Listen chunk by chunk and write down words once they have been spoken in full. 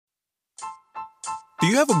Do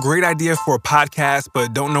you have a great idea for a podcast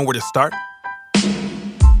but don't know where to start?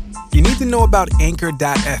 You need to know about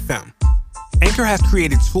Anchor.fm. Anchor has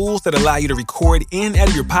created tools that allow you to record and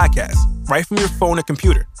edit your podcast right from your phone or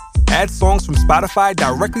computer. Add songs from Spotify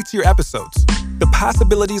directly to your episodes. The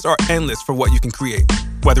possibilities are endless for what you can create,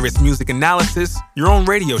 whether it's music analysis, your own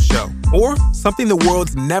radio show, or something the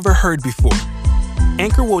world's never heard before.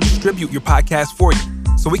 Anchor will distribute your podcast for you,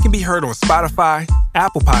 so it can be heard on Spotify,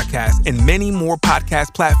 Apple Podcasts, and many more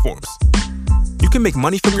podcast platforms. You can make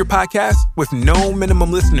money from your podcast with no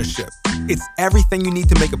minimum listenership. It's everything you need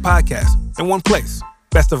to make a podcast in one place.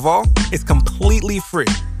 Best of all, it's completely free.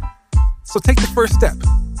 So take the first step.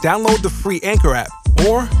 Download the free Anchor app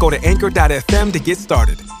or go to anchor.fm to get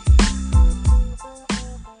started.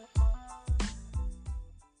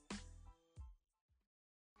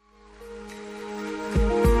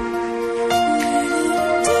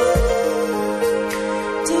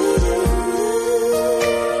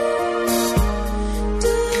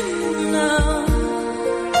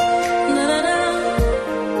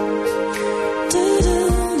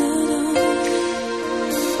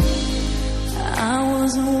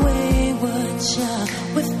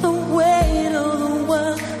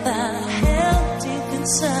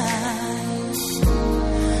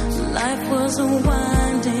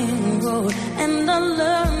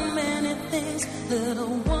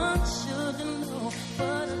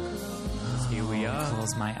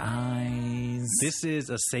 This is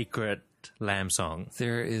a sacred Lamb song.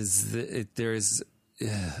 It's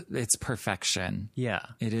perfection. Yeah.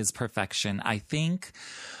 It is perfection. I think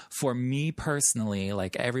for me personally,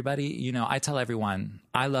 like everybody, I tell everyone,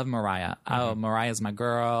 I love Mariah. Mm-hmm. Oh, Mariah's my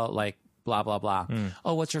girl, like blah, blah, blah. Mm.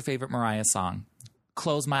 Oh, what's your favorite Mariah song?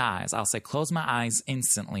 Close My Eyes. I'll say close my eyes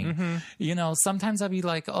instantly. Mm-hmm. Sometimes I'll be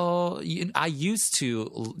like, I used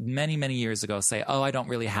to many, many years ago say, I don't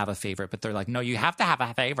really have a favorite, but they're like, no, you have to have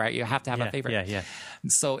a favorite. You have to have a favorite. Yeah.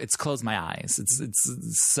 So it's Close My Eyes.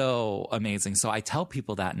 It's so amazing. So I tell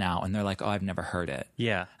people that now and they're like, I've never heard it.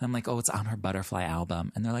 Yeah. And I'm like, it's on her Butterfly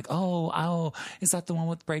album. And they're like, is that the one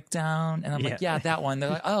with Breakdown? And I'm like, yeah, that one. They're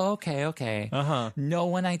like, okay. Uh-huh. No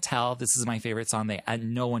one I tell this is my favorite song,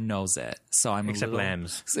 no one knows it. So I'm Except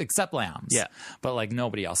Lambs. Yeah. But like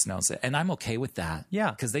nobody else knows it. And I'm okay with that.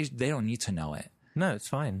 Yeah. Because they don't need to know it. No, it's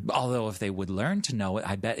fine. Although if they would learn to know it,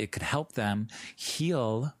 I bet it could help them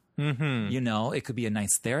heal. Mm-hmm. It could be a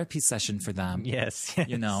nice therapy session for them. Yes.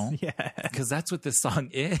 Yeah. Because that's what this song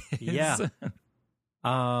is. Yeah.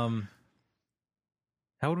 How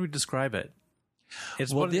would we describe it?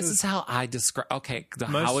 This is how I describe. Okay,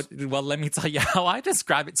 let me tell you how I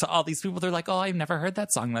describe it to all these people. They're like, I've never heard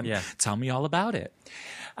that song. Tell me all about it.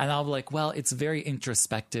 And I'll be like, well, it's very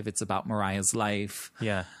introspective. It's about Mariah's life.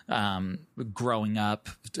 Yeah. Growing up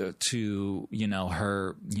to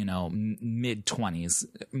her, mid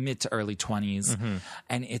to early 20s. Mm-hmm.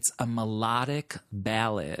 And it's a melodic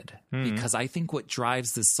ballad because I think what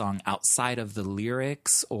drives this song outside of the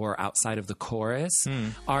lyrics or outside of the chorus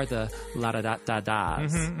are the la-da-da-da-das.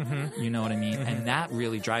 You know what I mean? And that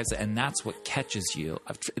really drives it. And that's what catches you,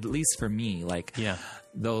 at least for me. Like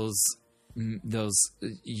those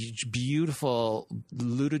beautiful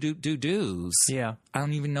loo-doo-doo-doos. Yeah. I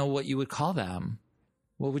don't even know what you would call them.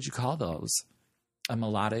 What would you call those? A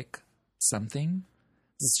melodic something?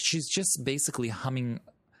 She's just basically humming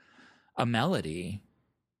a melody.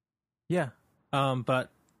 Yeah. But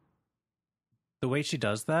the way she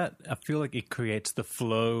does that, I feel like it creates the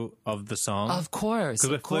flow of the song. Of course.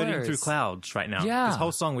 Because we're floating through clouds right now. Yeah. This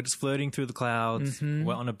whole song, we're just floating through the clouds. Mm-hmm.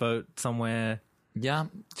 We're on a boat somewhere. Yeah,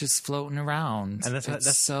 just floating around. And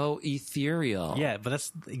that's so ethereal. Yeah, but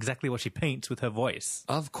that's exactly what she paints with her voice.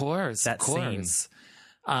 Of course. Scene.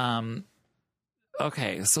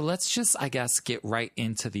 Okay, so let's just, I guess, get right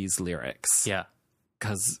into these lyrics. Yeah.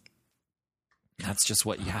 Because that's just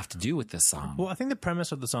what you have to do with this song. Well, I think the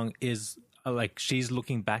premise of the song is like she's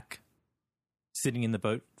looking back, sitting in the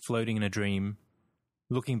boat, floating in a dream,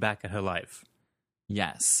 looking back at her life.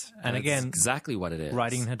 Yes. And again, exactly what it is.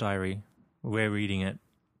 Writing in her diary. We're reading it,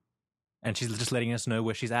 and she's just letting us know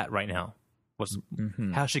where she's at right now.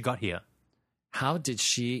 How she got here. How did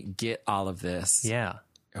she get all of this? Yeah.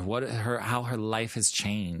 How her life has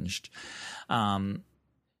changed.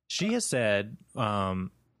 She has said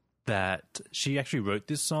that she actually wrote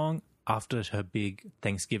this song after her big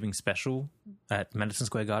Thanksgiving special at Madison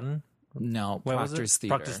Square Garden. No, Proctor's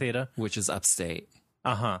Theater. Proctor's Theater. Which is upstate.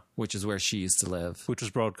 Uh-huh. Which is where she used to live. Which was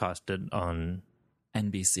broadcasted on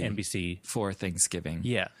NBC for Thanksgiving.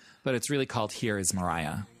 Yeah. But it's really called Here Is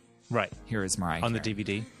Mariah. Right. Here Is Mariah. On the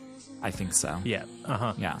DVD? I think so. Yeah.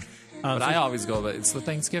 Uh-huh. Yeah. But I always go, but it's the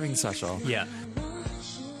Thanksgiving special. Yeah.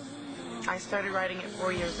 I started writing it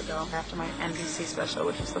 4 years ago after my NBC special,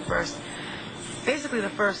 which was basically the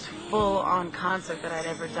first full-on concert that I'd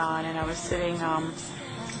ever done. And I was sitting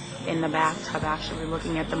in the bathtub actually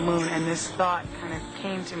looking at the moon, and this thought kind of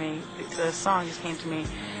came to me. The song just came to me,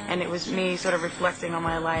 and it was me sort of reflecting on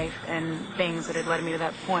my life and things that had led me to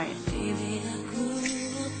that point.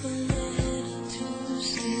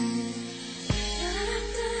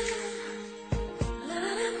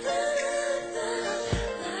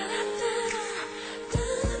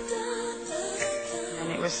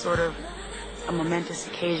 And it was sort of a momentous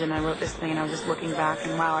occasion. I wrote this thing and I was just looking back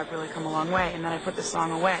and wow, I've really come a long way. And then I put the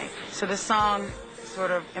song away. So the song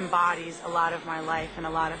sort of embodies a lot of my life and a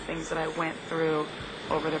lot of things that I went through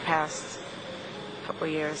over the past couple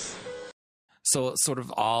of years. So it sort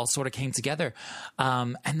of all sort of came together.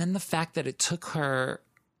 And then the fact that it took her,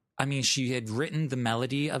 I mean, she had written the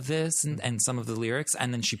melody of this and some of the lyrics,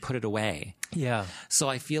 and then she put it away. Yeah. So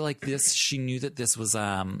I feel like she knew that this was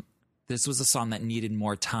a song that needed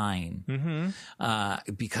more time,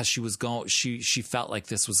 because she felt like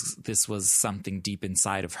this was something deep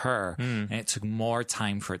inside of her, and it took more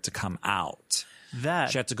time for it to come out.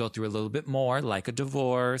 She had to go through a little bit more, like a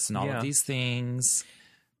divorce and all of these things.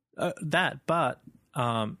 But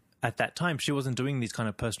at that time, she wasn't doing these kind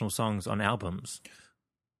of personal songs on albums.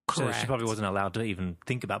 Correct. So she probably wasn't allowed to even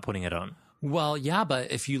think about putting it on. Well, yeah,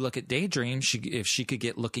 but if you look at Daydream, if she could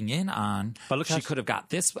get Looking In on, she could have got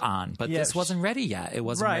this on, but this wasn't ready yet. It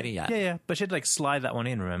wasn't ready yet. Yeah. But she had to slide that one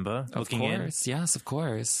in, remember? Looking In. Yes, of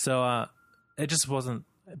course. So it just wasn't.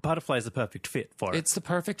 Butterfly is the perfect fit for it. It's the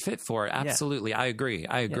perfect fit for it. Absolutely. Yeah. I agree.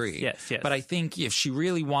 Yes. But I think if she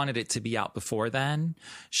really wanted it to be out before then,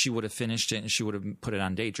 she would have finished it and she would have put it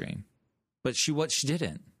on Daydream. But she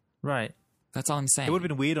didn't. Right. That's all I'm saying. It would have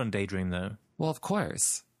been weird on Daydream, though. Well, of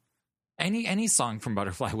course. Any song from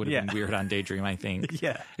Butterfly would have been weird on Daydream, I think.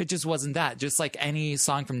 Yeah. It just wasn't that. Just like any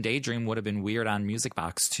song from Daydream would have been weird on Music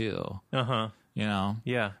Box, too. Uh-huh. You know?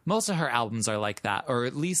 Yeah. Most of her albums are like that, or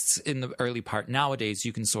at least in the early part. Nowadays,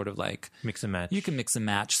 you can sort of mix and match. You can mix and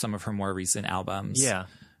match some of her more recent albums. Yeah.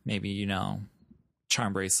 Maybe,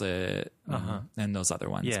 Charm Bracelet and those other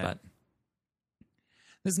ones. Yeah. But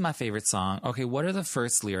this is my favorite song. Okay, what are the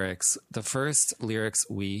first lyrics? The first lyrics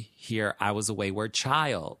we hear, I was a wayward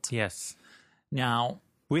child. Yes. Now,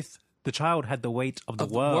 with the child had the weight of the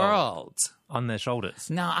world on their shoulders.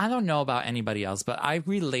 Now, I don't know about anybody else, but I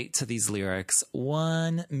relate to these lyrics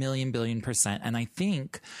 1,000,000,000%. And I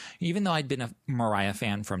think, even though I'd been a Mariah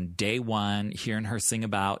fan from day one, hearing her sing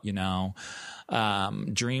about, dream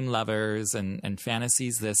lovers and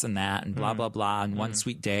fantasies, this and that, and blah, blah, blah, and One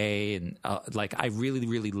Sweet Day. And I really,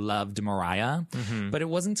 really loved Mariah. But it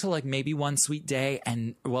wasn't until maybe One Sweet Day.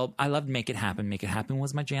 And I loved Make It Happen. Make It Happen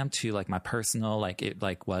was my jam too. My personal,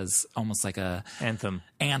 it was almost like a anthem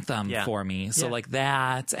for me. So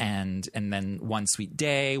that, and then One Sweet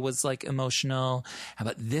Day was emotional.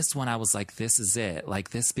 But this one, I was like, this is it.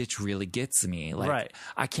 This bitch really gets me. Right.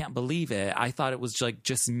 I can't believe it. I thought it was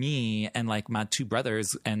just me and my two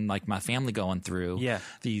brothers and my family going through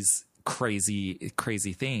these crazy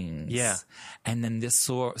things. Yeah. And then this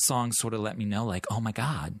song sort of let me know oh my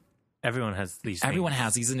God. Everyone has these things. Everyone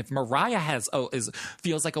has these. And if Mariah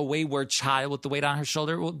feels like a wayward child with the weight on her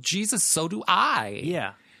shoulder, well, Jesus, so do I.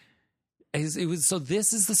 Yeah. So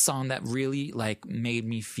this is the song that really made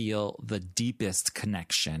me feel the deepest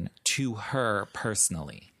connection to her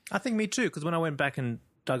personally. I think me too, because when I went back and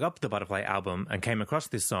dug up the Butterfly album and came across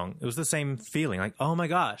this song, it was the same feeling. Oh my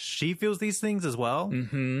gosh, she feels these things as well.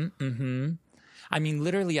 I mean,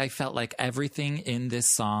 literally, I felt like everything in this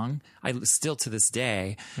song, I still to this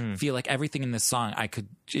day feel like everything in this song,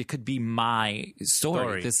 it could be my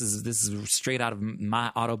story. This is straight out of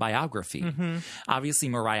my autobiography. Obviously,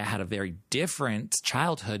 Mariah had a very different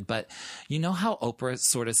childhood, but you know how Oprah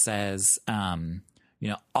sort of says,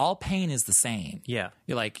 all pain is the same. Yeah.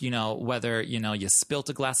 You're whether, you spilt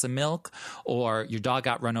a glass of milk or your dog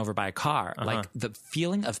got run over by a car. The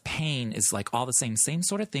feeling of pain is all the same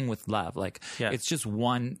sort of thing with love. It's just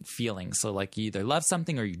one feeling. So you either love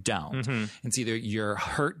something or you don't. It's either you're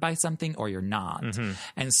hurt by something or you're not.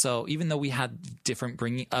 And so even though we had different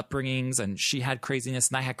upbringings and she had craziness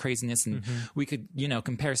and I had craziness and we could,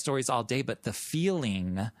 compare stories all day, but the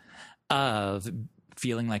feeling of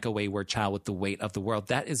feeling like a wayward child with the weight of the world,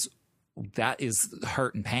 that is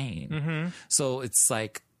hurt and pain. So it's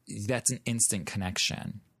that's an instant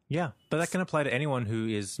connection. Yeah, but that can apply to anyone who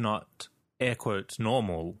is not, air quotes,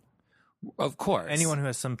 normal. Of course. Anyone who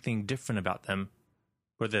has something different about them,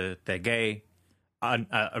 whether they're gay,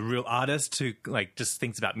 a real artist who just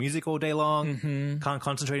thinks about music all day long, can't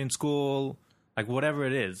concentrate in school, whatever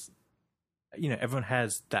it is. everyone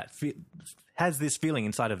has has this feeling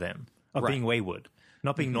inside of them of being wayward,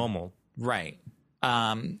 not being normal. Right.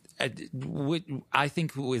 I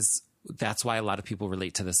think that's why a lot of people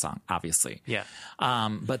relate to this song, obviously. Yeah.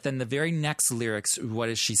 But then the very next lyrics, what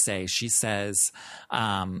does she say? She says,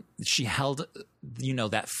 she held,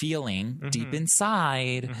 that feeling deep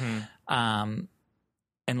inside, and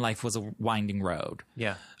life was a winding road.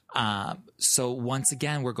 Yeah. So once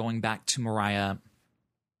again, we're going back to Mariah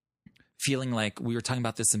feeling like, we were talking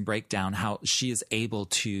about this in Breakdown, how she is able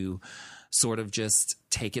to sort of just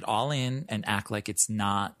take it all in and act like it's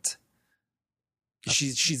not,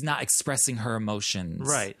 she's not expressing her emotions.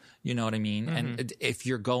 Right. You know what I mean? And if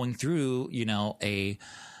you're going through, a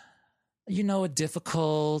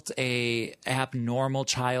difficult, a abnormal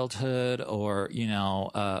childhood, or,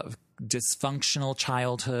 a dysfunctional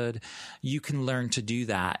childhood, you can learn to do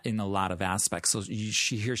that in a lot of aspects. So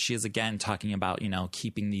here she is again talking about,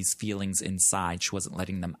 keeping these feelings inside. She wasn't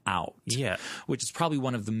letting them out. Yeah. Which is probably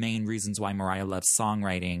one of the main reasons why Mariah loves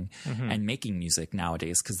songwriting and making music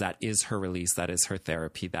nowadays, because that is her release. That is her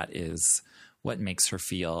therapy. That is what makes her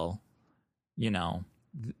feel, the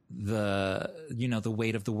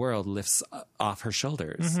weight of the world lifts off her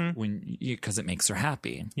shoulders because it makes her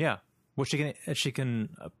happy. Yeah. Well, she can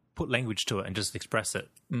put language to it and just express it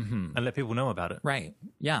and let people know about it. Right.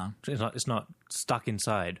 Yeah. It's not stuck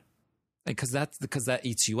inside. Because that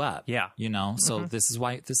eats you up. Yeah. So this is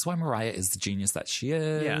why Mariah is the genius that she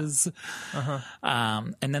is. Yeah.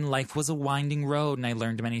 And then life was a winding road, and I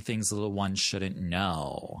learned many things the little one shouldn't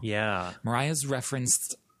know. Yeah. Mariah's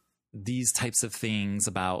referenced these types of things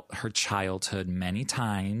about her childhood many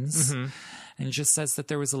times. And it just says that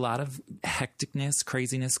there was a lot of hecticness,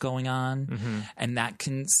 craziness going on. And that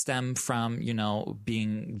can stem from,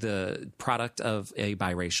 being the product of a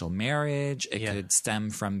biracial marriage. It could stem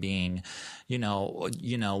from being,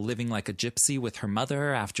 living like a gypsy with her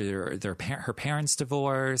mother after her parents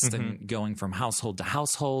divorced and going from household to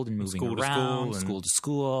household and moving around, school to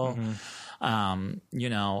school.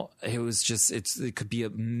 It was just, it could be a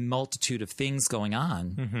multitude of things going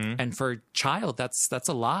on. And for a child, that's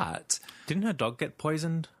a lot. Didn't her dog get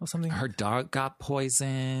poisoned or something? Her dog got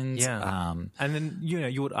poisoned. Yeah. And then,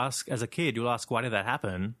 you would ask, as a kid, you would ask, why did that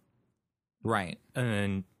happen? Right. And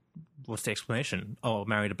then what's the explanation? Oh,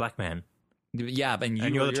 married a black man. Yeah, and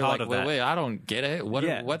you're the child of that. That. Wait, I don't get it.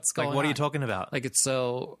 What's going on? What are you talking about? Like, it's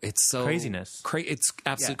so craziness. It's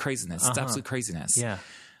absolute craziness. It's absolute craziness. Yeah.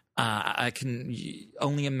 I can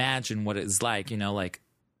only imagine what it's like,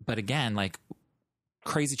 but again,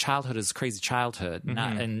 crazy childhood is crazy childhood.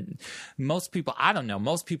 And most people, I don't know,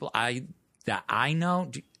 that I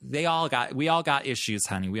know, we all got issues,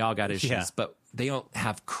 honey. We all got issues, but they don't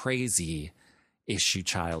have crazy issue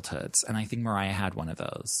childhoods. And I think Mariah had one of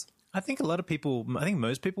those. I think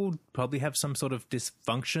most people probably have some sort of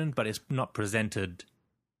dysfunction, but it's not presented.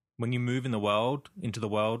 When you move into the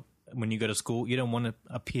world, when you go to school, you don't want to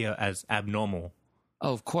appear as abnormal.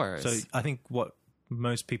 Oh, of course. So I think what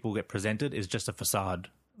most people get presented is just a facade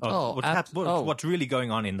of what's really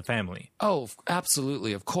going on in the family. Oh,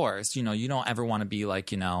 absolutely. Of course. You don't ever want to be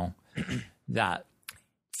like, that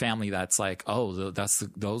family that's like, those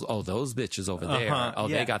bitches over there.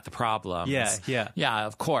 They got the problem. Yeah,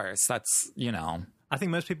 of course. That's, I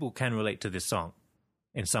think most people can relate to this song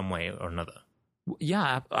in some way or another.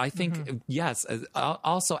 Yeah, I think, yes.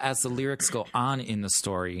 Also, as the lyrics go on in the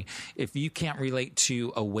story, if you can't relate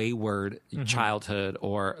to a wayward childhood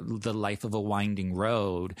or the life of a winding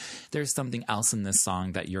road, there's something else in this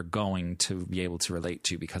song that you're going to be able to relate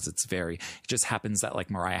to, because it just happens that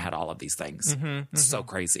Mariah had all of these things. It's so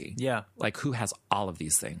crazy. Yeah. Who has all of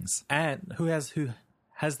these things? And who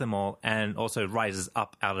has them all and also rises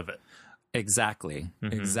up out of it. Exactly.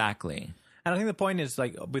 Exactly. And I think the point is,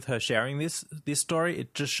 with her sharing this story,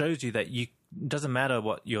 it just shows you that it doesn't matter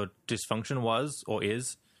what your dysfunction was or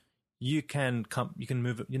is, you can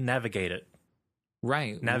move it, you navigate it.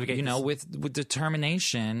 Right. Navigate, with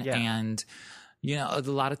determination. Yeah. And, a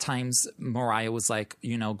lot of times Mariah was like,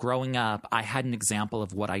 growing up, I had an example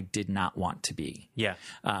of what I did not want to be. Yeah.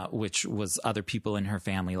 Which was other people in her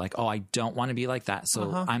family, like, I don't want to be like that,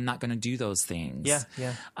 so I'm not going to do those things. Yeah.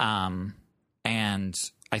 Yeah. And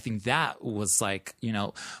I think that was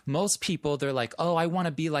most people, they're like, I want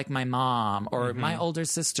to be like my mom or my older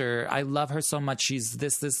sister. I love her so much. She's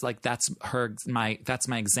this, that's my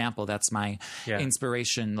example. That's my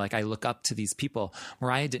inspiration. I look up to these people.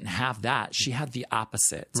 Mariah didn't have that. She had the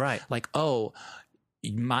opposite. Right.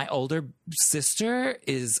 my older sister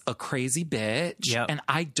is a crazy bitch Yep. and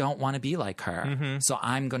I don't want to be like her. Mm-hmm. So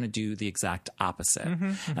I'm going to do the exact opposite.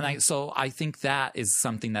 Mm-hmm. And I think that is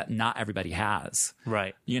something that not everybody has.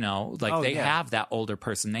 Right. You know, like Oh, they yeah. have that older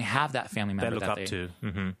person. They have that family member They look that up they to.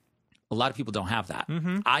 Mm-hmm. A lot of people don't have that.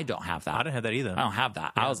 Mm-hmm. I don't have that. I don't have that either. I don't have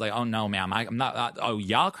that. I was like, oh no, ma'am. I'm not. Oh,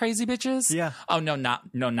 y'all crazy bitches. Yeah. Oh no,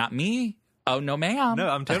 not me. Oh no, ma'am. No,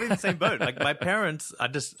 I'm totally in the same boat. Like my parents,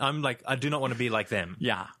 I'm like, I do not want to be like them.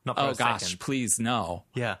 Yeah. Not for oh a gosh, second. please no.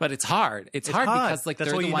 Yeah. But it's hard. It's hard because like That's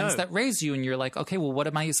they're all the you ones know. that raise you, and you're like, okay, well, what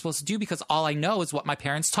am I supposed to do? Because all I know is what my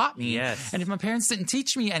parents taught me. Yes. And if my parents didn't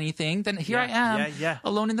teach me anything, then here Yeah, I am, yeah.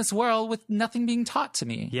 alone in this world with nothing being taught to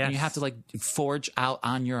me. Yes. And you have to like forge out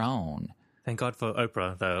on your own. Thank God for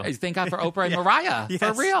Oprah, though. Thank God for Oprah and Mariah. Yes,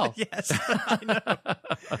 For real. Yes, I know.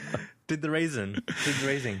 Did the raising.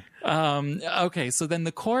 Okay, so then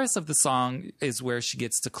the chorus of the song is where she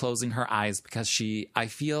gets to closing her eyes because I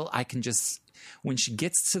feel I can just, when she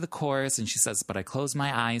gets to the chorus and she says, but I close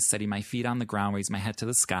my eyes, setting my feet on the ground, raise my head to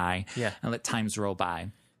the sky, Yeah. and let times roll by.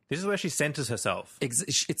 This is where she centers herself.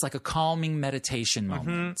 It's like a calming meditation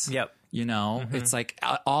moment. Yep. You know, it's like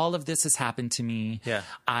all of this has happened to me. Yeah.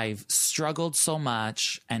 I've struggled so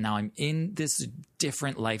much and now I'm in this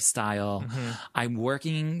different lifestyle. I'm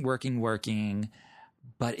working,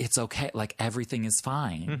 but it's okay. Like everything is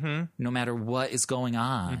fine no matter what is going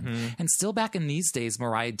on. And still back in these days,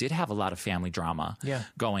 Mariah did have a lot of family drama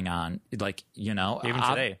going on. Like, you know,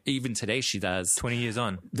 even today she does. 20 years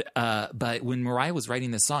on. But when Mariah was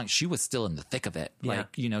writing this song, she was still in the thick of it. Yeah.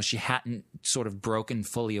 Like, you know, she hadn't sort of broken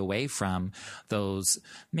fully away from those,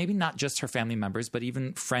 maybe not just her family members, but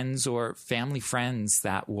even friends or family friends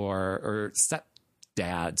that were, or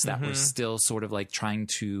stepdads that were still sort of like trying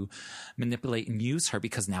to manipulate and use her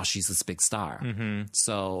because now she's this big star.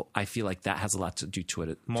 So I feel like that has a lot to do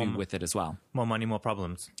with it as well. More money, more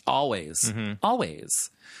problems. Always. But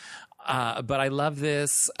I love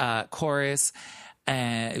this chorus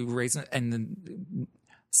and then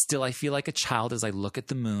still I feel like a child as I look at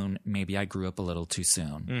the moon. Maybe I grew up a little too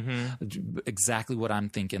soon. Exactly what I'm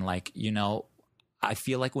thinking. Like, you know, I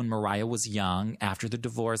feel like when Mariah was young, after the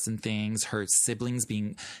divorce and things, her siblings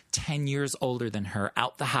being 10 years older than her,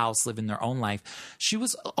 out the house, living their own life, she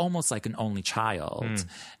was almost like an only child.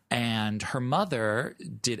 And her mother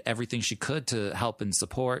did everything she could to help and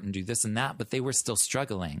support and do this and that, but they were still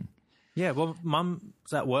struggling. Yeah, well,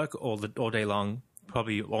 Mum's at work all day long,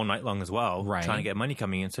 probably all night long as well, Right. trying to get money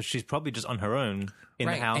coming in. So she's probably just on her own in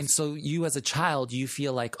the house. And so you as a child, you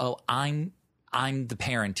feel like, oh, I'm the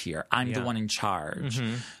parent here. I'm the one in charge.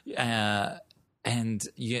 And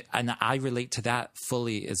I relate to that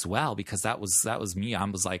fully as well because that was me. I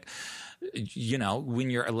was like, you know,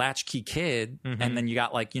 when you're a latchkey kid and then you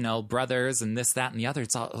got like, you know, brothers and this, that, and the other,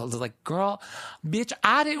 it's all like, girl, bitch,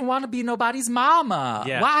 I didn't want to be nobody's mama.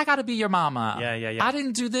 Yeah. Why I got to be your mama? Yeah. I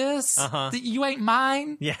didn't do this. You ain't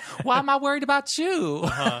mine. Yeah. Why am I worried about you?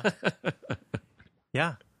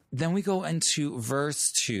 Yeah. Then we go into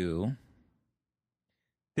verse 2.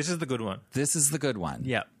 This is the good one. This is the good one.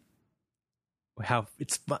 Yeah. How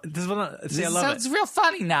it's fun. This one. See, I This love sounds it. real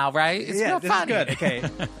funny now, right? It's real this funny. is good. Okay,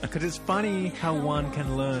 because it's funny how one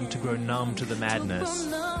can learn to grow numb to the madness.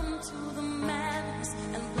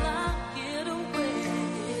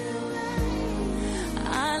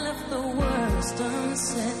 I left the worst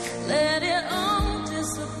unsaid, let it all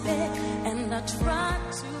dissipate, and I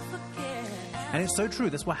tried to forget. And it's so true.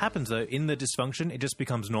 That's what happens, though. In the dysfunction, it just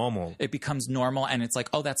becomes normal. It becomes normal, and it's like,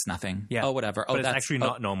 oh, that's nothing. Yeah. Oh, whatever. But Oh, it's that's actually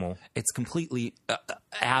not normal. It's completely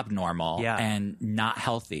abnormal. Yeah. And not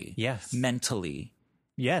healthy. Yes. Mentally.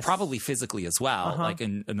 Yes. Probably physically as well. Like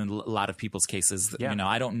in a lot of people's cases, you know,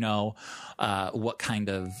 I don't know what kind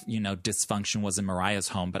of, you know, dysfunction was in Mariah's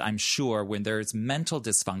home, but I'm sure when there's mental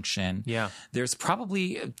dysfunction, there's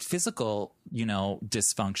probably physical, you know,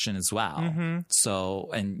 dysfunction as well.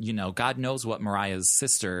 So, and, you know, God knows what Mariah's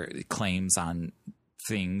sister claims on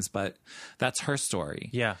things, but that's her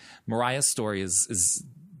story. Yeah. Mariah's story is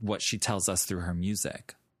what she tells us through her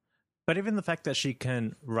music. But even the fact that she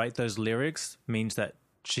can write those lyrics means that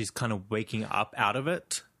she's kind of waking up out of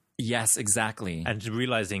it. Yes, exactly. And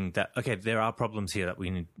realizing that, okay, there are problems here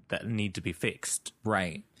that need to be fixed.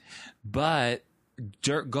 Right. But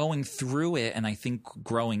going through it, and I think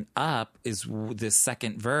growing up is this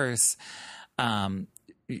second verse,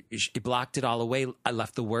 it blocked it all away. I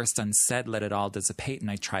left the worst unsaid, let it all dissipate,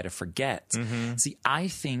 and I try to forget. See, I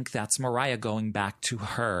think that's Mariah going back to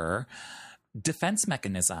her defense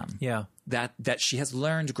mechanism. Yeah. That she has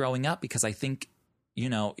learned growing up, because I think, you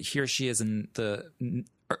know, here she is in the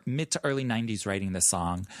mid to early 90s writing this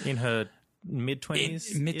song. In her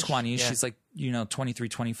mid-20s? Mid-20s. Yeah. She's like, 23,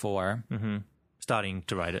 24. Mm-hmm. Starting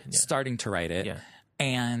to write it. Yeah. Starting to write it. Yeah.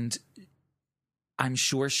 And I'm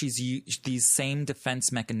sure she's used these same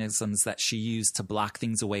defense mechanisms that she used to block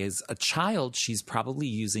things away as a child. She's probably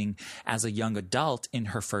using as a young adult in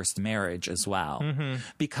her first marriage as well,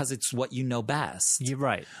 because it's what you know best. You're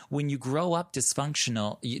right. When you grow up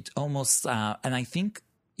dysfunctional, it almost, and I think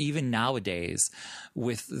even nowadays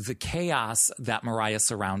with the chaos that Mariah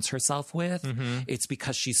surrounds herself with, it's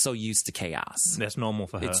because she's so used to chaos. That's normal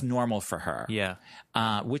for her. It's normal for her. Yeah.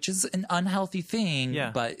 Which is an unhealthy thing, Yeah.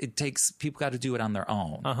 but it takes, people got to do it on their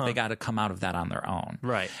own. They got to come out of that on their own.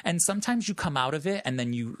 Right. And sometimes you come out of it and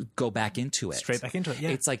then you go back into it. Straight back into it, yeah.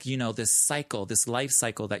 It's like, this cycle, this life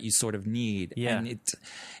cycle that you sort of need. Yeah. And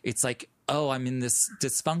it's like, oh, I'm in this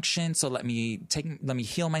dysfunction, so let me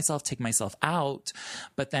heal myself, take myself out.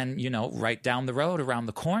 But then, right down the road, around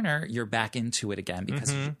the corner, you're back into it again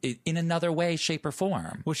because in another way, shape, or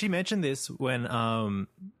form. Well, she mentioned this when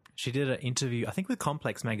she did an interview, I think with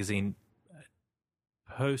Complex magazine,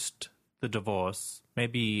 post the divorce.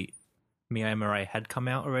 Maybe Mia and Mariah had come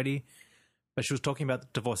out already, but she was talking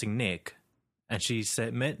about divorcing Nick, and she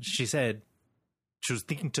said she was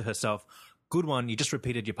thinking to herself, good one, you just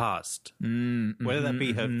repeated your past. Whether that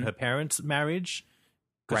be her parents' marriage,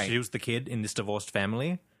 because she was the kid in this divorced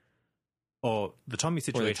family, or the Tommy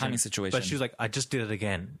situation. But she was like, I just did it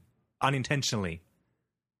again, unintentionally.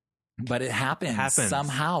 But it happens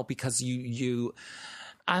somehow because you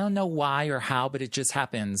I don't know why or how, but it just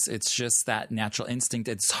happens. It's just that natural instinct.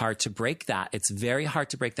 It's hard to break that. It's very hard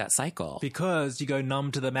to break that cycle. Because you go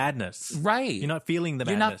numb to the madness. Right. You're not feeling the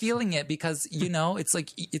madness. You're not feeling it because,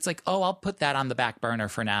 it's like, oh, I'll put that on the back burner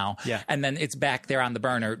for now. Yeah. And then it's back there on the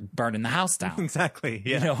burner, burning the house down. Exactly.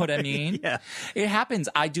 Yeah. You know what I mean? Yeah. It happens.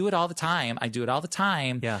 I do it all the time.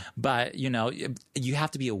 Yeah. But, you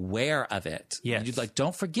have to be aware of it. Yes. You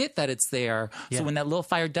don't forget that it's there. Yeah. So when that little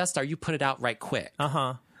fire does start, you put it out right quick.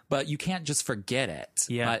 Uh-huh. But you can't just forget it.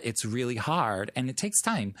 Yeah. But it's really hard and it takes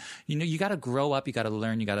time. You got to grow up. You got to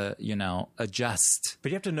learn. You got to, adjust.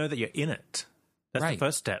 But you have to know that you're in it. That's Right. the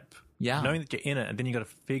first step. Yeah. Knowing that you're in it, and then you got to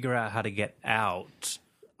figure out how to get out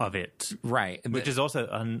of it. Right. Which is also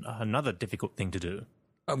another difficult thing to do.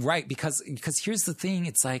 Right. Because here's the thing.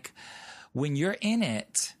 It's like when you're in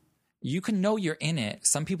it, you can know you're in it.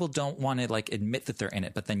 Some people don't want to admit that they're in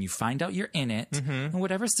it, but then you find out you're in it, and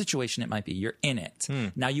whatever situation it might be, you're in it.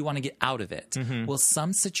 Now you want to get out of it. Well,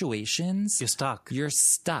 some situations You're stuck. You're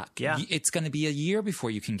stuck. Yeah. It's going to be a year before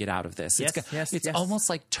you can get out of this. It's almost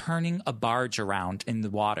like turning a barge around in the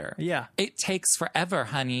water. Yeah. It takes forever,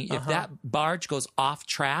 honey. If that barge goes off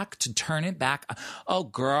track to turn it back, oh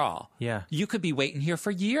girl. Yeah. You could be waiting here for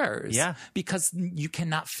years. Yeah. Because you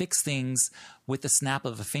cannot fix things with the snap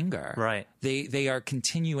of a finger. Right. They are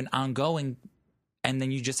continuing, ongoing, and then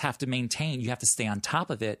you just have to maintain. You have to stay on top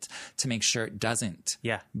of it to make sure it doesn't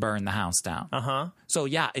burn the house down. Uh-huh. So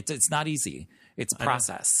it's not easy. It's a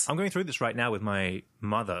process. I'm going through this right now with my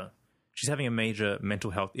mother. She's having a major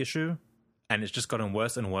mental health issue, and it's just gotten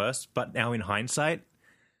worse and worse. But now in hindsight,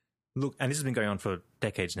 look, and this has been going on for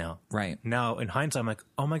decades now. Right. Now in hindsight, I'm like,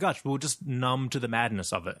 oh my gosh, we're just numb to the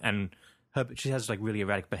madness of it. And she has really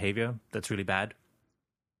erratic behavior that's really bad.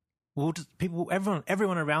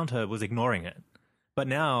 Everyone around her was ignoring it, but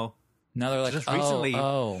now they're like, just recently,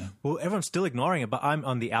 well, everyone's still ignoring it, but I'm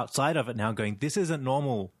on the outside of it now, going, this isn't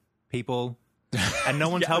normal, people, and no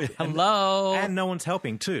one's helping. Hello, and no one's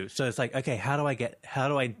helping too. So it's like, okay, how do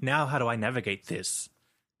I navigate this?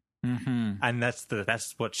 Mm-hmm. And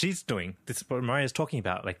that's what she's doing. This is what Mariah's talking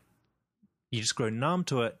about. Like, you just grow numb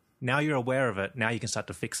to it. Now you're aware of it. Now you can start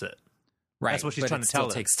to fix it. Right. That's what she's trying to tell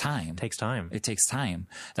us. It takes time. It takes time. It takes time.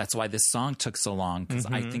 That's why this song took so long, because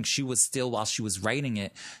I think she was still, while she was writing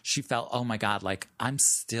it, she felt, oh my God, I'm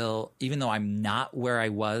still, even though I'm not where I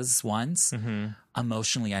was once,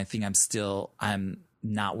 emotionally, I think I'm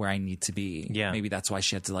not where I need to be. Yeah. Maybe that's why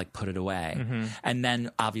she had to put it away. And then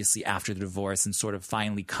obviously after the divorce and sort of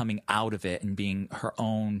finally coming out of it and being her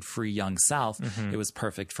own free young self, it was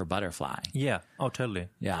perfect for Butterfly. Yeah. Oh, totally.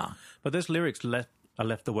 Yeah. But those lyrics are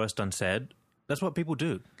left the worst unsaid. That's what people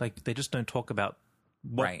do. They just don't talk about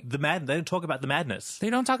they don't talk about the madness. They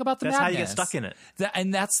don't talk about the madness. That's how you get stuck in it.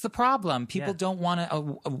 And that's the problem. People don't want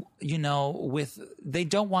to, they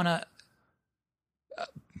don't want to,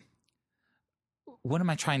 what am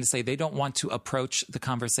I trying to say? They don't want to approach the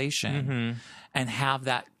conversation and have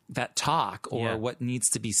that talk or what needs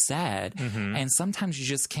to be said. And sometimes you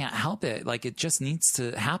just can't help it. It just needs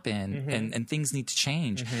to happen and things need to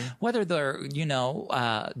change. Whether they're,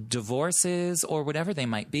 divorces or whatever they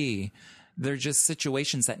might be, they're just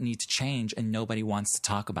situations that need to change, and nobody wants to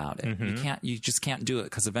talk about it. You just can't do it,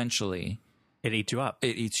 because eventually It eats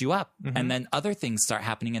you up. And then other things start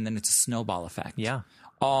happening, and then it's a snowball effect. Yeah.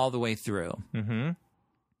 All the way through.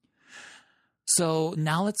 So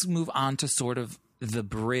now let's move on to sort of the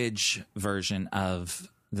bridge version of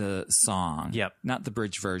the song. Yep. Not the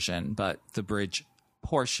bridge version, but the bridge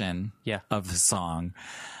portion of the song.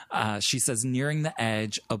 She says, nearing the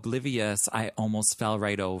edge, oblivious, I almost fell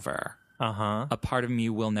right over. A part of me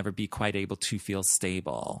will never be quite able to feel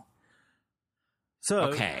stable. So,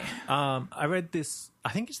 okay. I read this, I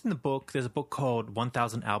think it's in the book. There's a book called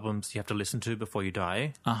 1,000 Albums You Have to Listen to Before You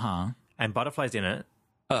Die. And Butterfly's in it.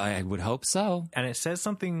 I would hope so. And it says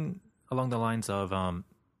something along the lines of,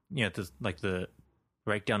 the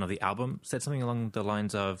breakdown of the album said something along the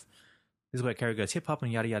lines of, this is where Carrie goes hip hop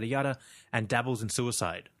and yada, yada, yada, and dabbles in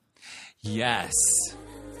suicide. Yes.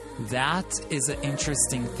 That is an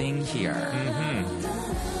interesting thing here.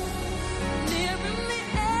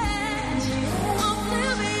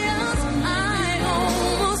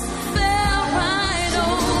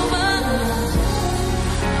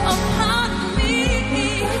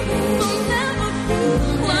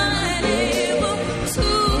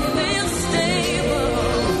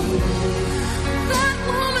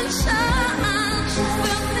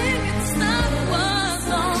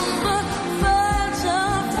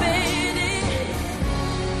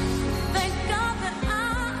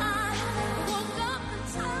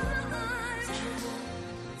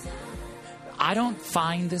 I don't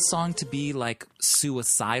find this song to be like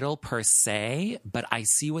suicidal per se, but I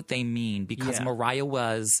see what they mean, because Mariah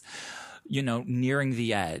was, nearing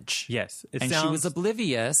the edge. Yes. She was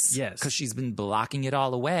oblivious. Yes. Because she's been blocking it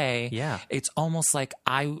all away. Yeah. It's almost like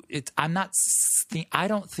I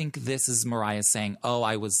don't think this is Mariah saying, oh,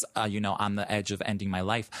 I was, on the edge of ending my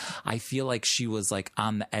life. I feel like she was like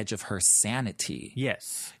on the edge of her sanity.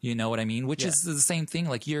 Yes. You know what I mean? Which is the same thing.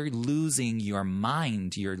 Like, you're losing your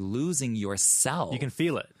mind. You're losing yourself. You can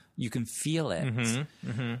feel it. You can feel it.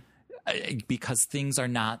 Because things are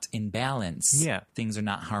not in balance. Yeah. Things are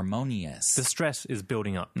not harmonious. The stress is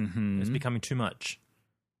building up. It's becoming too much.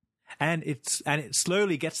 And it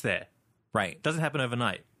slowly gets there. Right. It doesn't happen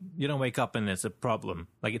overnight. You don't wake up and there's a problem.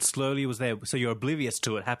 Like, it slowly was there, so you're oblivious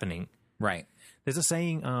to it happening. Right. There's a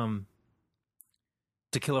saying,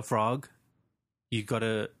 to kill a frog,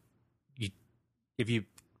 if you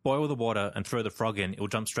boil the water and throw the frog in, it will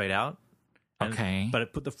jump straight out. Okay.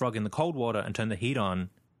 But put the frog in the cold water and turn the heat on,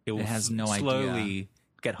 it will slowly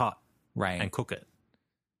get hot, right, and cook it.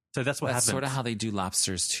 So that's what happens. That's sort of how they do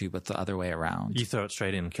lobsters too, but the other way around. You throw it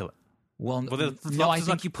straight in and kill it. Well, no, I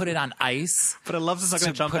think you put it on ice. But a lobster's not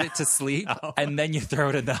going to jump put it to sleep, and then you throw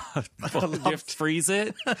it in you freeze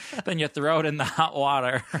it, then you throw it in the hot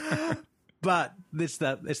water. But it's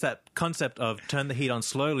that concept of turn the heat on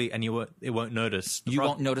slowly, and it won't notice. You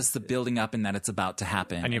won't notice the building up, and that it's about to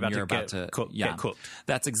happen, and you're about to get cooked.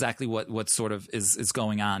 That's exactly what sort of is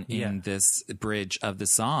going on in this bridge of the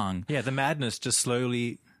song. Yeah, the madness just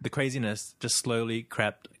slowly, the craziness just slowly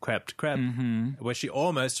crept, where she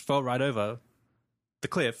almost fell right over the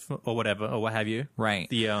cliff or whatever, or what have you. Right.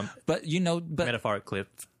 The metaphoric cliff.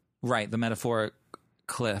 Right, the metaphoric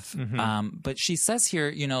cliff. But she says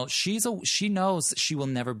here, she knows she will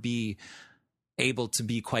never be able to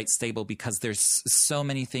be quite stable, because there's so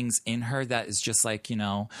many things in her that is just like,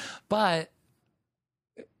 but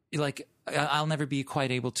like, I'll never be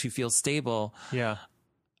quite able to feel stable. Yeah.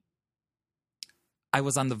 I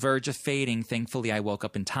was on the verge of fading. Thankfully, I woke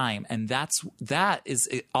up in time. And that is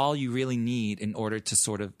all you really need in order to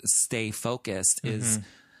sort of stay focused, is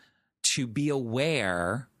to be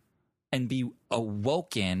aware and be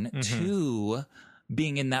awoken to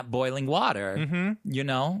being in that boiling water,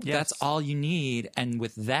 Yes. That's all you need. And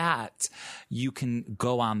with that, you can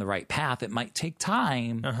go on the right path. It might take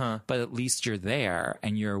time, but at least you're there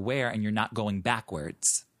and you're aware and you're not going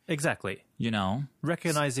backwards. Exactly.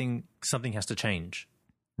 Recognizing something has to change.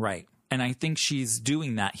 Right. And I think she's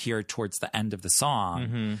doing that here towards the end of the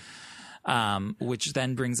song, which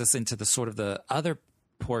then brings us into the sort of the other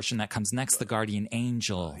portion that comes next, the guardian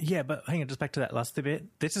angel. Yeah, but hang on, just back to that last bit.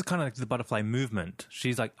 This is kind of like the butterfly movement.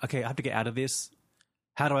 She's like, okay, I have to get out of this.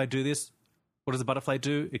 How do I do this? What does the butterfly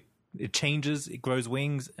do? It changes, it grows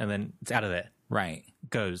wings, and then it's out of there. Right.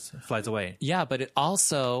 Goes, flies away. Yeah, but it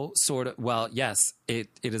also sort of, well, yes, it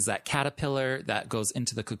is that caterpillar that goes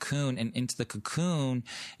into the cocoon, and into the cocoon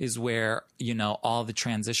is where, all the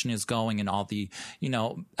transition is going, and all the,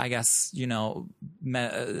 I guess, the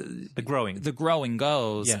growing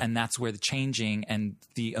goes, and that's where the changing and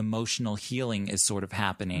the emotional healing is sort of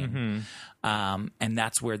happening. And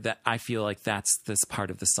that's where I feel like that's this part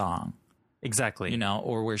of the song. Exactly. You know,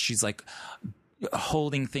 or where she's like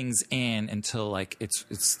holding things in until like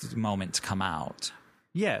it's the moment to come out.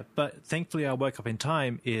 Yeah, but thankfully I woke up in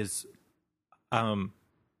time is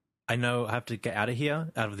I know I have to get out of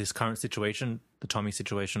here, out of this current situation, the Tommy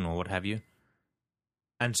situation or what have you.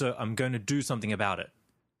 And so I'm going to do something about it.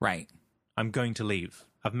 Right. I'm going to leave.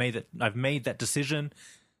 I've made that decision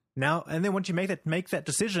now. And then once you make that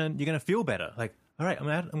decision, you're going to feel better. Like, all right,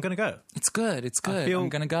 I'm going to go. It's good. I'm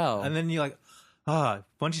going to go. And then you're like,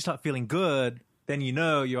 once you start feeling good, then you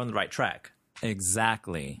know you're on the right track.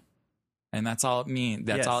 Exactly. And that's all it means.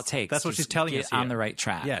 That's all it takes. That's what she's telling us here. On the right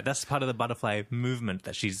track. Yeah, that's part of the butterfly movement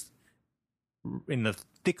that she's in the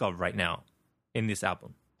thick of right now in this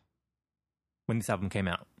album. When this album came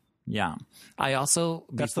out. Yeah. I also,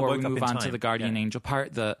 before we move on to the guardian angel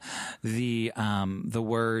part, the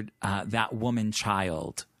word, that woman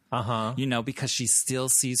child. Uh-huh. You know, because she still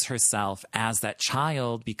sees herself as that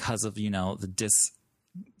child because of, you know, the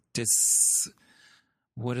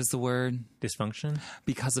what is the word? Dysfunction?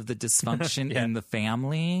 Because of the dysfunction in the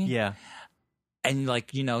family. Yeah. And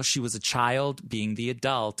like, you know, she was a child being the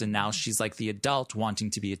adult, and now she's like the adult wanting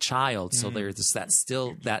to be a child. So there's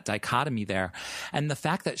that dichotomy there. And the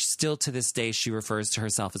fact that still to this day she refers to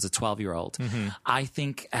herself as a 12-year-old, I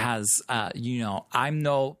think has, you know, I'm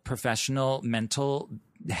no professional mental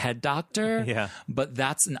head doctor, but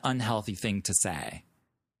that's an unhealthy thing to say.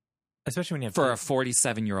 Especially when you have for a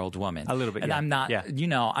 47-year-old woman. A little bit, and I'm not, you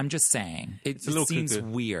know, I'm just saying. It seems cuckoo.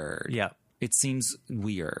 Weird. Yeah. It seems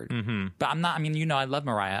weird. But I'm not, I mean, you know, I love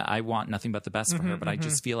Mariah. I want nothing but the best for her. But I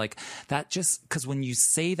just feel like that because when you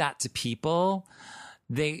say that to people,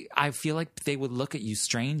 I feel like they would look at you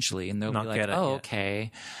strangely and they'll be like, okay.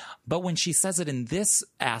 But when she says it in this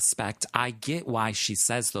aspect, I get why she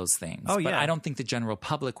says those things. But I don't think the general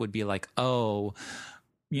public would be like, oh,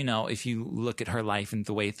 you know, if you look at her life and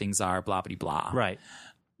the way things are, blah, blah, blah. Right.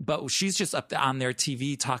 But she's just up on their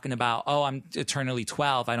TV talking about, oh, I'm eternally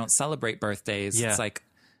 12. I don't celebrate birthdays. Yeah. It's like,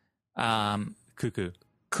 cuckoo,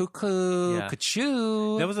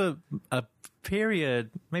 cuckoo. There was a period,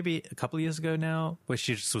 maybe a couple of years ago now, where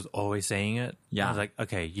she just was always saying it. Yeah. I was like,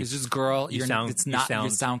 okay, it's just, girl, you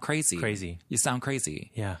sound crazy. Crazy. You sound crazy.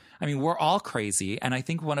 Yeah. I mean, we're all crazy. And I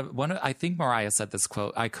think I think Mariah said this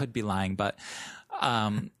quote. I could be lying, but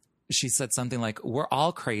she said something like, we're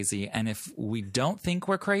all crazy. And if we don't think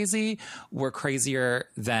we're crazy, we're crazier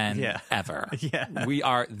than ever. Yeah. We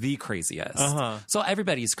are the craziest. So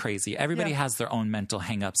everybody's crazy. Everybody has their own mental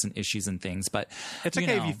hangups and issues and things. But it's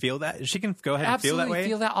okay if you feel that. She can go ahead and feel that way.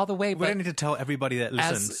 Feel that all the way. We don't need to tell everybody that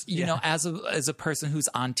listens. You know, as a person who's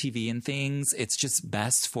on TV and things, it's just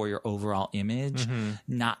best for your overall image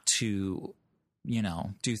not to, you know,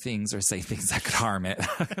 do things or say things that could harm it.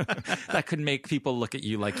 That could make people look at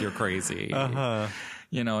you like you're crazy.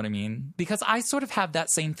 You know what I mean? Because I sort of have that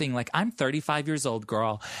same thing. Like, I'm 35 years old,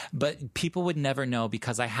 girl, but people would never know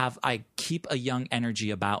because I keep a young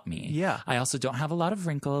energy about me. Yeah. I also don't have a lot of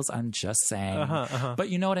wrinkles. I'm just saying. But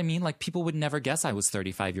you know what I mean? Like, people would never guess I was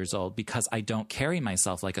 35 years old because I don't carry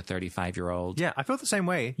myself like a 35-year-old. Yeah, I feel the same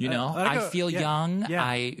way. You know, I feel young. Yeah.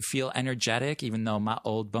 I feel energetic, even though my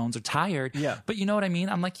old bones are tired. Yeah. But you know what I mean?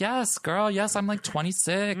 I'm like, yes, girl. Yes, I'm like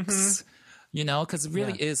 26. You know, because it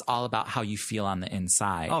really is all about how you feel on the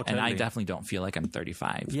inside. Oh, totally. And I definitely don't feel like I'm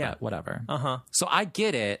 35. Yeah. But whatever. So I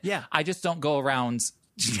get it. Yeah. I just don't go around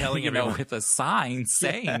telling you know, with a sign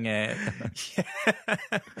saying it.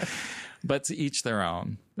 But to each their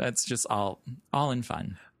own. That's just all in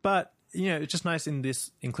fun. But, you know, it's just nice in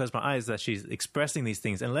Close My Eyes that she's expressing these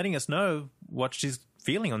things and letting us know what she's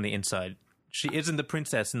feeling on the inside. She isn't the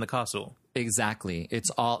princess in the castle. Exactly. It's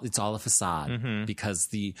all a facade because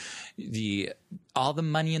all the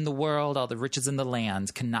money in the world, all the riches in the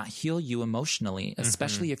land cannot heal you emotionally,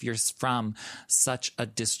 especially if you're from such a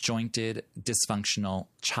disjointed, dysfunctional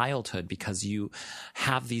childhood, because you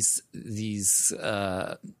have these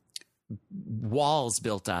walls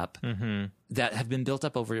built up that have been built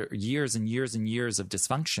up over years and years and years of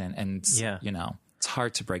dysfunction. And, you know, it's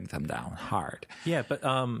hard to break them down. Hard. Yeah. But,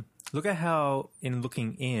 look at how, in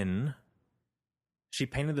looking in, she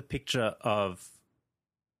painted the picture of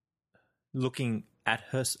looking at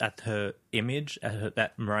her image,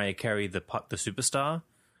 that Mariah Carey, the superstar,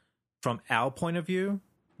 from our point of view.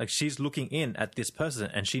 Like, she's looking in at this person,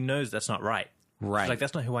 and she knows that's not right. Right. She's like,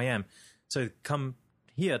 that's not who I am. So come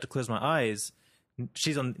here to Close My Eyes.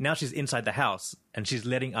 Now she's inside the house, and she's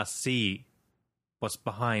letting us see what's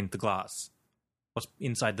behind the glass, what's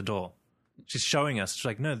inside the door. She's showing us. She's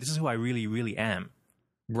like, no, this is who I really, really am.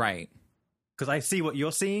 Right. because I see what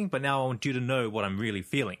you're seeing, but now I want you to know what I'm really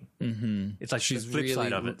feeling. Mm-hmm. It's like she's the flip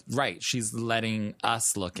side of it. Right. She's letting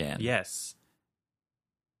us look in. Yes.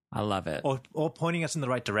 I love it. Or pointing us in the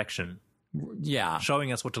right direction. Yeah.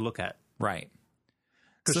 Showing us what to look at. Right.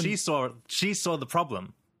 Because she saw the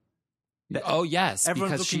problem. Oh, yes.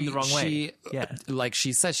 Everyone's because looking the wrong way. Like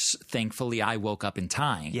she says, thankfully I woke up in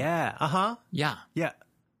time. Yeah. Uh-huh. Yeah. Yeah.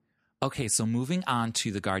 Okay, so moving on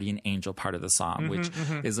to the guardian angel part of the song, which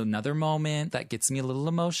is another moment that gets me a little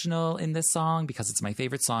emotional in this song because it's my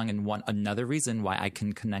favorite song and another reason why I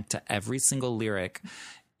can connect to every single lyric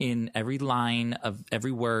in every line of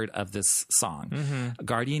every word of this song.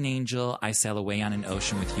 Guardian angel, I sail away on an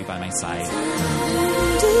ocean with you by my side.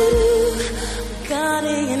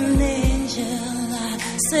 Guardian angel,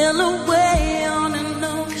 I sail away on an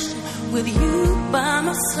ocean with you by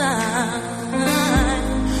my side.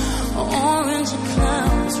 Orange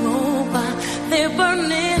clouds roll by, they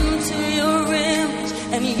burn into your image,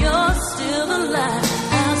 and you're still alive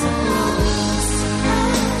as it grows.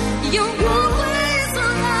 You're always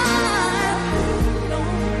alive,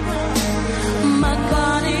 my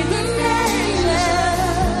guardian angel.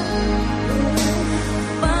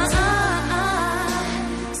 But I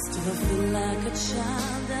still feel like a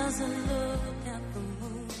child as I look at the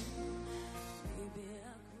moon.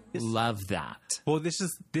 Love that. Well, this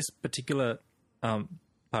particular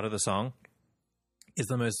part of the song is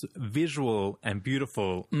the most visual and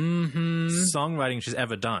beautiful songwriting she's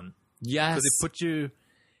ever done. Yes. Because it puts you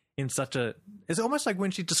in such a... It's almost like when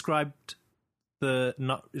she described it's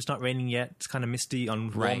not raining yet, it's kind of misty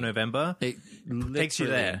on warm November. It takes you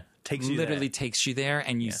there. Literally takes you there,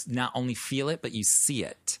 and you not only feel it, but you see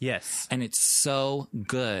it. Yes. And it's so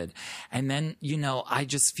good. And then, I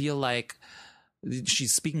just feel like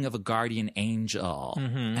she's speaking of a guardian angel.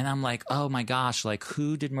 And I'm like, oh my gosh, like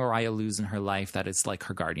who did Mariah lose in her life that is like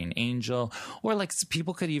her guardian angel? Or like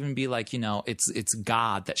people could even be like, it's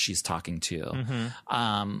God that she's talking to.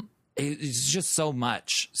 It's just so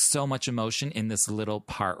much emotion in this little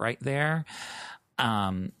part right there.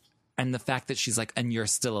 And the fact that she's like, and you're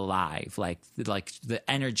still alive, like the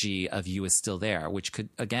energy of you is still there, which could,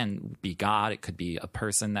 again, be God. It could be a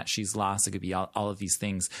person that she's lost. It could be all of these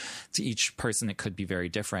things. To each person, it could be very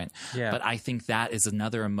different. Yeah. But I think that is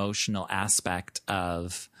another emotional aspect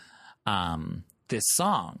of this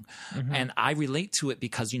song. And I relate to it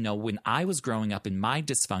because, when I was growing up in my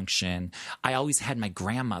dysfunction, I always had my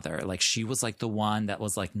grandmother. Like, she was like the one that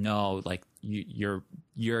was like, no, like your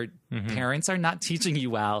parents are not teaching you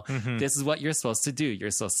well. This is what you're supposed to do.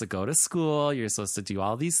 You're supposed to go to school. You're supposed to do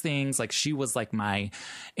all these things. Like, she was like my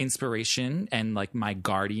inspiration and like my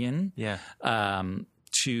guardian. Yeah.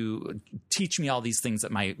 To teach me all these things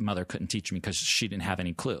that my mother couldn't teach me because she didn't have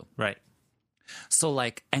any clue. Right. So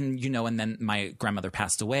like, and then my grandmother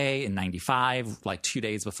passed away in 95, like 2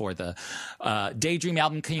 days before the Daydream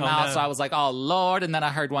album came out. No. So I was like, oh Lord. And then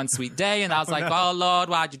I heard One Sweet Day and I was like, oh Lord,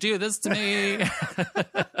 why'd you do this to me?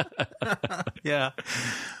 Yeah.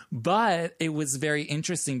 But it was very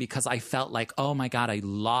interesting because I felt like, oh my God, I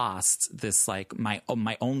lost this, like my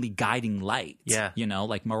only guiding light. Yeah.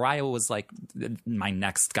 Like Mariah was like my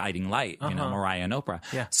next guiding light, Mariah and Oprah.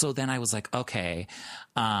 Yeah. So then I was like, okay.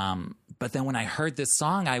 But then when I heard this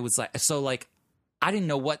song, I was like, I didn't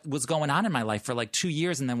know what was going on in my life for like 2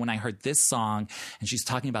 years. And then when I heard this song and she's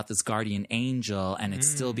talking about this guardian angel and it's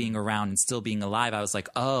still being around and still being alive, I was like,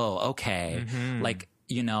 oh, okay. Like,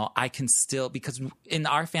 I can still, because in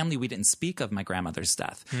our family, we didn't speak of my grandmother's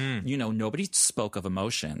death. Nobody spoke of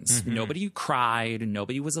emotions. Nobody cried.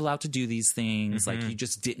 Nobody was allowed to do these things. Like, you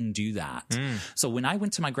just didn't do that. So when I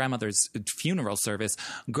went to my grandmother's funeral service,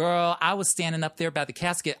 girl, I was standing up there by the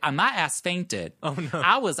casket and my ass fainted. Oh, no.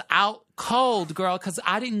 I was out cold, girl, because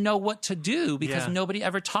I didn't know what to do because nobody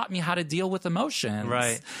ever taught me how to deal with emotions.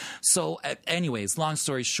 Right. So anyways, long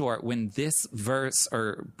story short, when this verse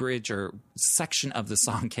or bridge or section of the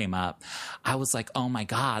song came up, I was like, oh my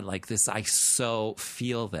God, like this, I so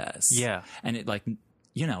feel this. Yeah. And it like,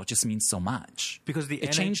 it just means so much. Because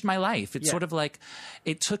it changed my life. It's sort of like,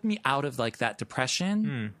 it took me out of like that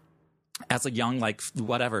depression as a young, like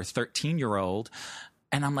whatever, 13-year-old.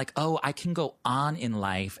 And I'm like, oh, I can go on in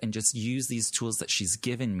life and just use these tools that she's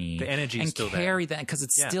given me. The energy is still there. And carry that because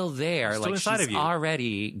it's still there. It's still inside of you.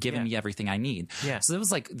 Already given me everything I need. Yeah. So it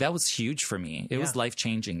was like, that was huge for me. It was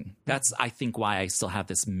life-changing. That's, I think, why I still have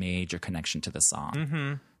this major connection to the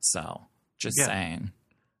song. So, just saying.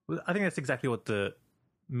 Well, I think that's exactly what the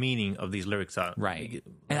meaning of these lyrics are. Right.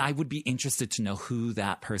 And I would be interested to know who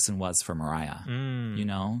that person was for Mariah.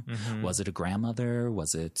 Was it a grandmother?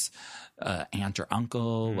 Was it aunt or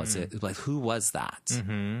uncle? Was it like, who was that?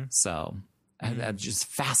 So And just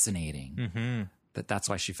fascinating. That's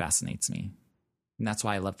why she fascinates me. And that's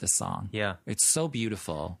why I love this song. Yeah. It's so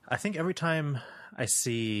beautiful. I think every time I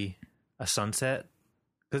see a sunset,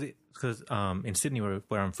 because in Sydney,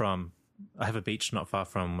 where I'm from, I have a beach not far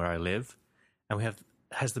from where I live, and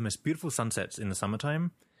has the most beautiful sunsets in the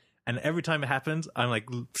summertime. And every time it happens, I'm like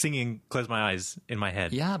singing "Close My Eyes" in my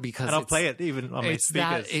head. Yeah, because and I'll play it even on my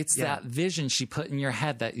speakers. That vision she put in your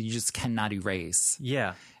head that you just cannot erase.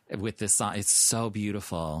 Yeah. With this song, it's so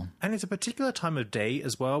beautiful. And it's a particular time of day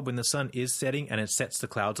as well when the sun is setting and it sets the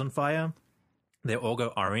clouds on fire. They all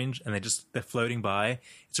go orange and they're floating by.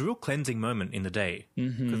 It's a real cleansing moment in the day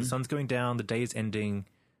because the sun's going down, the day is ending,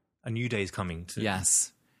 a new day is coming.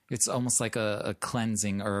 Yes, it's almost like a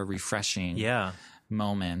cleansing or a refreshing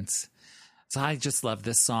moment. So I just love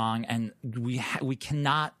this song, and we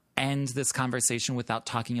cannot end this conversation without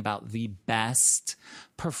talking about the best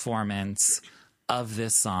performance of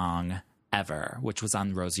this song ever, which was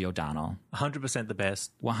on Rosie O'Donnell. 100% the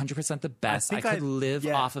best. 100% the best. I could live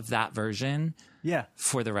off of that version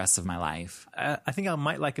for the rest of my life. I think I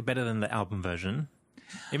might like it better than the album version.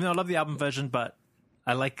 Even though I love the album version, but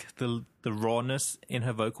I like the rawness in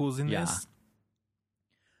her vocals in this.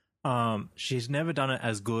 She's never done it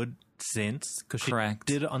as good since, because she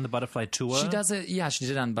did it on the Butterfly Tour. She does it, she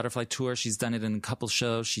did it on Butterfly Tour. She's done it in a couple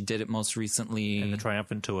shows. She did it most recently in the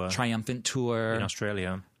Triumphant Tour in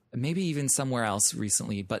Australia. Maybe even somewhere else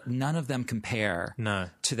recently, but none of them compare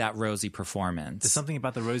to that Rosie performance. There's something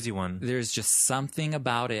about the Rosie one. There's just something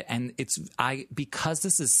about it. And because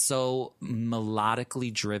this is so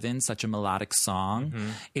melodically driven, such a melodic song,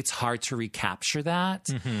 it's hard to recapture that.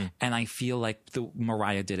 And I feel like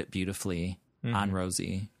Mariah did it beautifully on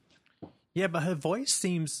Rosie. Yeah, but her voice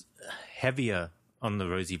seems heavier on the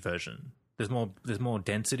Rosie version. There's more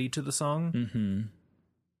density to the song,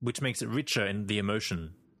 which makes it richer in the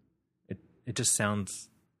emotion. It just sounds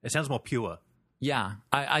more pure. Yeah,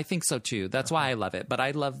 I think so too. That's why I love it. But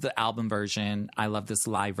I love the album version. I love this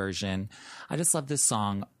live version. I just love this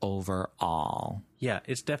song overall. Yeah,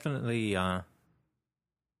 it's definitely. I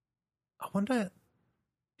wonder. Do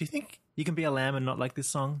you think you can be a lamb and not like this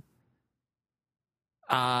song?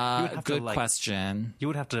 Good question. You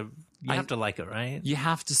would have to. You have to like it, right? You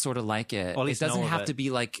have to sort of like it. Or at least it doesn't have to be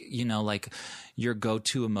like, like your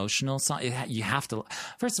go-to emotional song. You have to.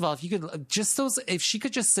 First of all, if she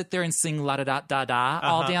could just sit there and sing la da da da da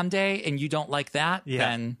all damn day, and you don't like that,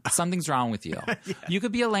 then something's wrong with you. You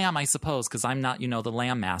could be a lamb, I suppose, because I'm not, the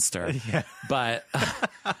lamb master. But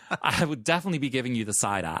I would definitely be giving you the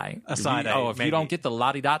side eye. A side eye. Oh, if you don't get the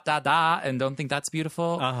la di da da da and don't think that's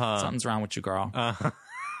beautiful, something's wrong with you, girl.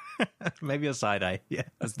 Maybe a side eye. Yeah,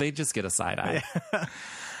 they just get a side eye.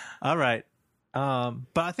 All right. But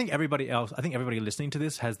I think everybody listening to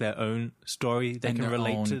this has their own story they can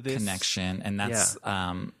relate to this connection, and that's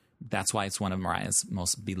why it's one of Mariah's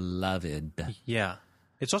most beloved. Yeah,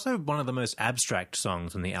 it's also one of the most abstract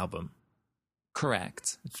songs on the album.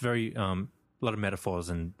 Correct. It's very a lot of metaphors,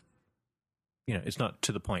 and it's not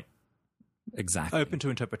to the point. Exactly. Open to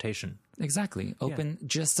interpretation. Exactly. Open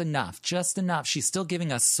just enough. Just enough. She's still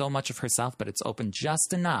giving us so much of herself, but it's open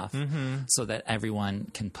just enough so that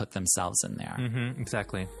everyone can put themselves in there.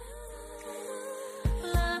 Exactly.